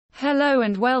Hello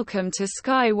and welcome to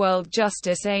Sky World.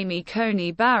 Justice Amy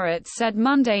Coney Barrett said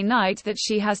Monday night that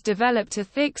she has developed a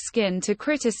thick skin to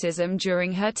criticism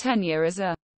during her tenure as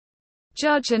a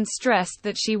judge and stressed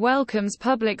that she welcomes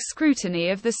public scrutiny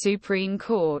of the Supreme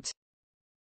Court.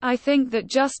 "I think that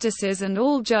justices and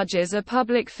all judges are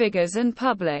public figures and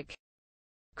public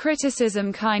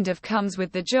criticism kind of comes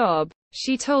with the job,"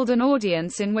 she told an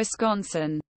audience in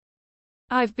Wisconsin.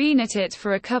 "I've been at it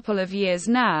for a couple of years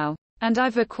now, and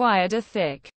I've acquired a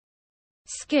thick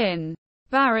skin,"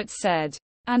 Barrett said.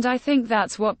 "And I think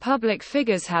that's what public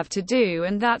figures have to do,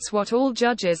 and that's what all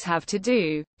judges have to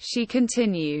do," she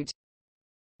continued.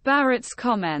 Barrett's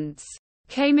comments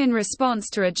came in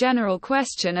response to a general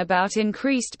question about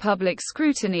increased public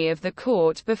scrutiny of the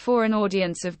court before an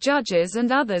audience of judges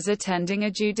and others attending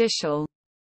a judicial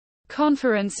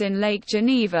conference in Lake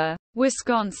Geneva,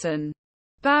 Wisconsin.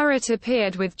 Barrett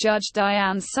appeared with Judge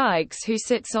Diane Sykes, who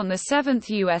sits on the 7th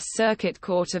U.S. Circuit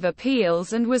Court of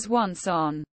Appeals and was once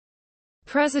on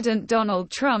President Donald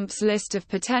Trump's list of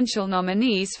potential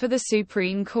nominees for the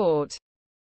Supreme Court.